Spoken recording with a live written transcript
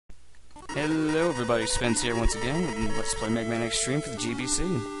Hello everybody, Spence here once again, and let's play Man Xtreme for the GBC.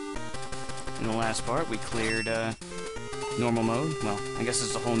 In the last part, we cleared normal mode. Well, I guess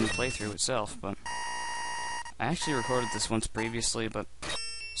it's a whole new playthrough itself, but I actually recorded this once previously, but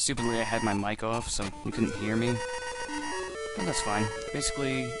stupidly I had my mic off, so you couldn't hear me. But that's fine.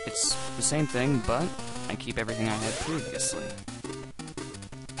 Basically, it's the same thing, but I keep everything I had previously.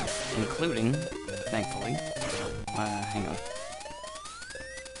 Including, thankfully, hang on.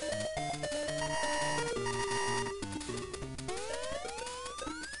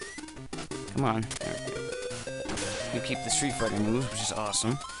 Come on. There we go. We keep the Street Fighter moves, which is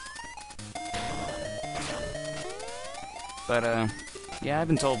awesome. But, yeah, I've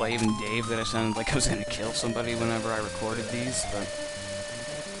been told by even Dave that I sounded like I was gonna kill somebody whenever I recorded these, but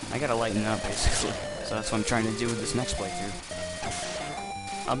I gotta lighten up, basically. So that's what I'm trying to do with this next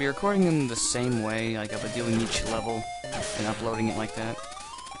playthrough. I'll be recording them the same way, like I'll be doing each level and uploading it like that.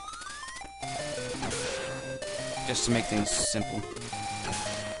 Just to make things simple.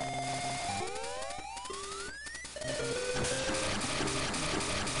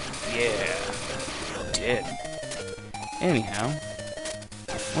 Yeah, dead. Anyhow,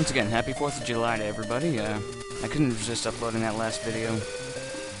 once again, happy 4th of July to everybody. I couldn't resist uploading that last video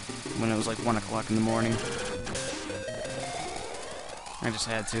when it was like 1 o'clock in the morning. I just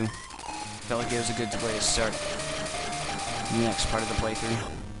had to. Felt like it was a good way to start the next part of the playthrough.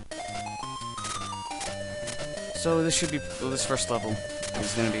 So this should be, well, this first level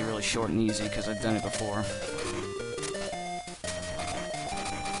is going to be really short and easy because I've done it before.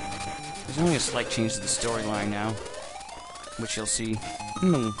 There's only a slight change to the storyline now, which you'll see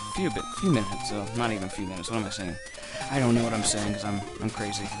in a few minutes. So not even a few minutes. What am I saying? I don't know what I'm saying because I'm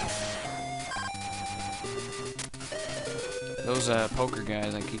crazy. Those poker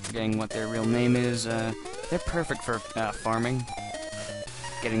guys, I keep forgetting what their real name is. They're perfect for farming,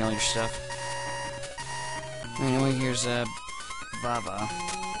 getting all your stuff. Anyway, here's Baba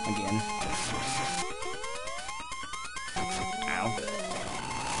again. Ow.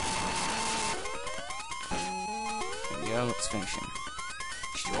 Go, let's finish him.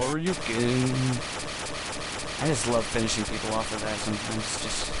 Sure you can. I just love finishing people off with that sometimes. It's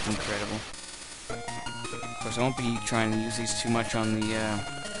just incredible. Of course, I won't be trying to use these too much on the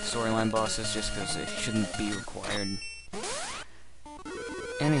storyline bosses just because they shouldn't be required.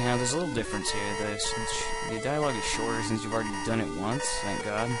 Anyhow, there's a little difference here. The dialogue is shorter since you've already done it once, thank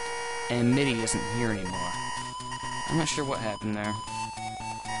God. And MIDI isn't here anymore. I'm not sure what happened there.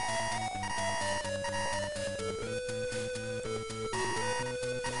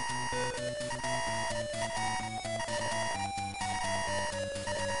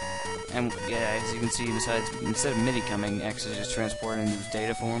 And yeah, as you can see, besides, instead of MIDI coming, X is just transported into his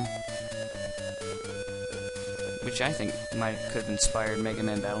data form. Which I think could have inspired Mega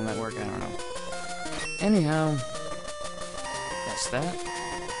Man Battle Network, I don't know. Anyhow, that's that.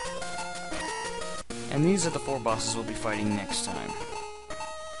 And these are the 4 bosses we'll be fighting next time.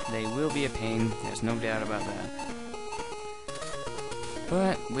 They will be a pain, there's no doubt about that.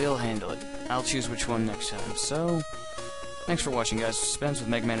 But we'll handle it. I'll choose which one next time, so thanks for watching, guys. Spence with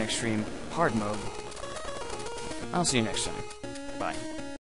Man Xtreme Hard Mode. I'll see you next time. Bye.